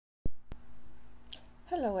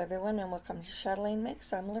Hello everyone and welcome to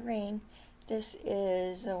Chatelainmakes. I'm Lorraine. This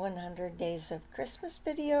is a 100 Days of Christmas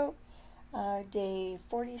video, day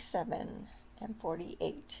 47 and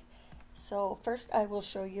 48. So first I will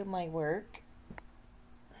show you my work.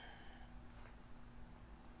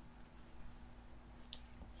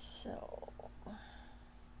 So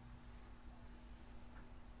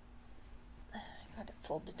I got it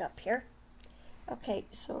folded up here. Okay,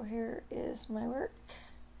 so here is my work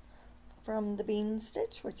from the bean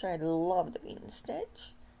stitch, which I love the bean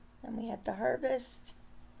stitch. Then we had the harvest,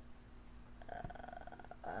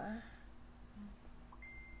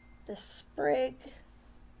 the sprig.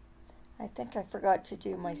 I think I forgot to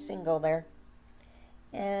do my single there,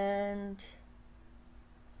 and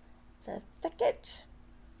the thicket,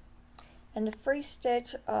 and the free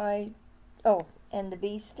stitch. And the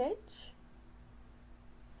V stitch,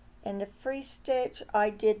 and the free stitch.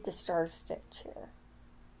 I did the star stitch here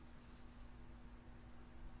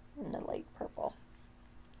in the light purple.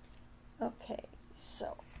 Okay,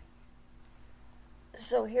 so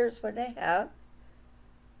here's what I have.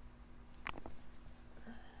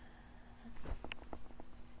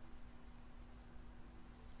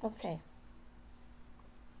 Okay.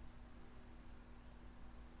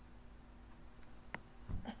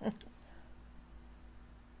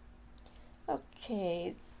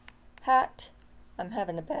 Okay, hat. I'm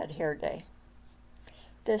having a bad hair day.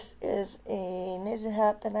 This is a knitted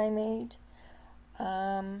hat that I made.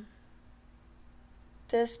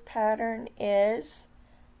 This pattern is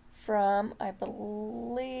from, I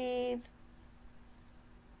believe,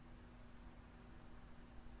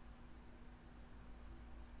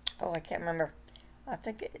 I can't remember. I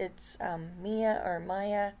think it's Mia or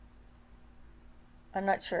Maya. I'm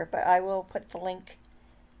not sure, but I will put the link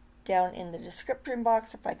down in the description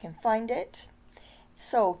box if I can find it.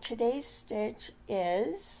 So today's stitch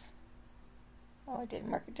is, I didn't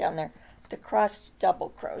mark it down there, the crossed double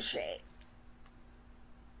crochet.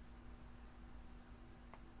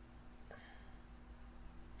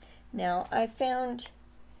 Now I found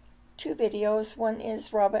two videos. One is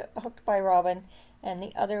Hooked by Robin, and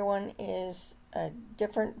the other one is a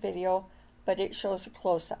different video, but it shows a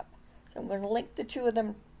close-up. So I'm going to link the two of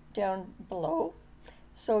them down below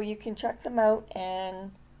so you can check them out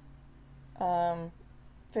and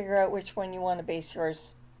figure out which one you want to base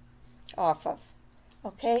yours off of.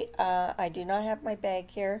 Okay, I do not have my bag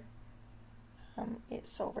here.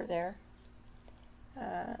 It's over there.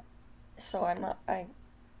 So I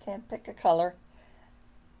can't pick a color.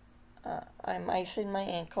 I'm icing my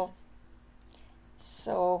ankle.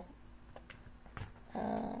 So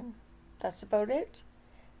that's about it.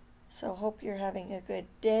 So hope you're having a good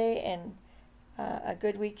day and a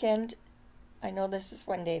good weekend. I know this is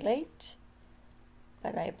one day late,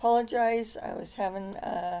 but I apologize. I was having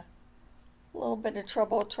a little bit of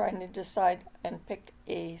trouble trying to decide and pick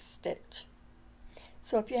a stitch.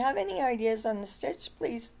 So if you have any ideas on the stitch,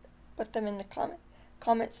 please put them in the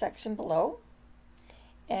comment section below,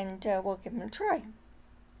 and we'll give them a try.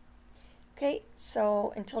 Okay,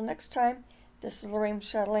 so until next time, this is Lorraine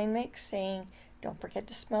Chatelainmakes saying, don't forget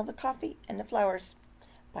to smell the coffee and the flowers.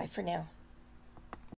 Bye for now.